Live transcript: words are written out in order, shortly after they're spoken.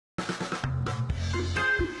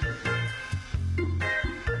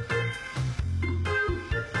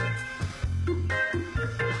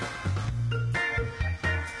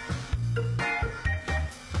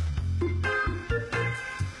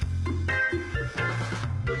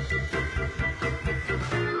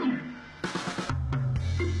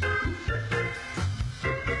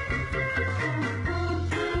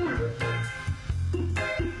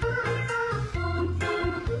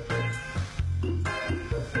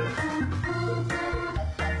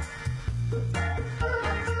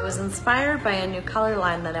was inspired by a new color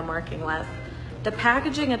line that I'm working with. The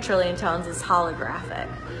packaging at Trillion Tones is holographic,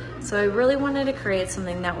 so I really wanted to create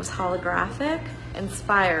something that was holographic,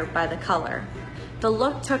 inspired by the color. The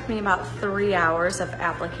look took me about 3 hours of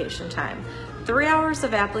application time. 3 hours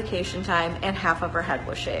of application time and half of her head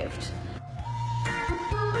was shaved.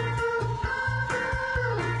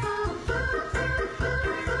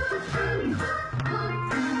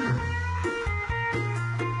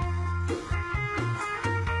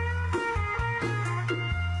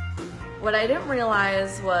 What I didn't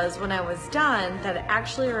realize was when I was done that it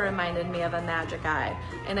actually reminded me of a magic eye,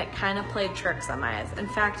 and it kind of played tricks on my eyes. In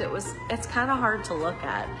fact, it's kind of hard to look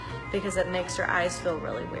at because it makes your eyes feel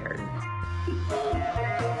really weird.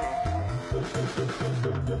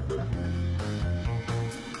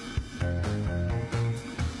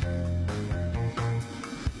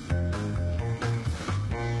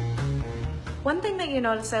 One thing that you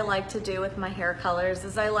notice I like to do with my hair colors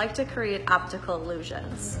is I like to create optical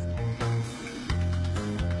illusions.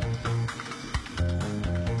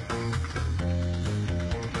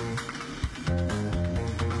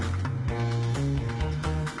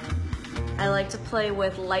 I like to play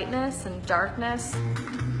with lightness and darkness.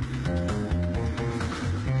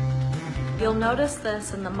 You'll notice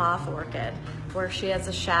this in the moth orchid, where she has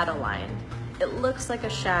a shadow line. It looks like a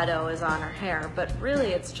shadow is on her hair, but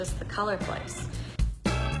really it's just the color place.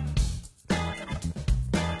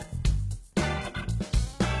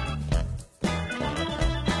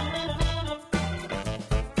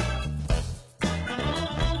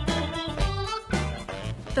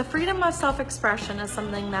 The freedom of self-expression is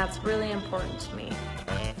something that's really important to me.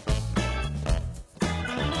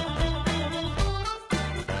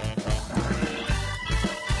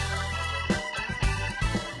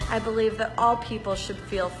 I believe that all people should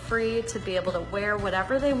feel free to be able to wear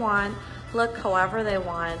whatever they want, look however they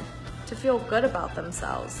want, to feel good about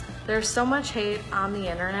themselves. There's so much hate on the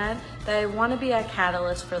internet that I want to be a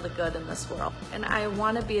catalyst for the good in this world. And I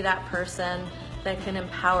want to be that person that can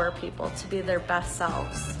empower people to be their best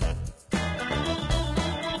selves.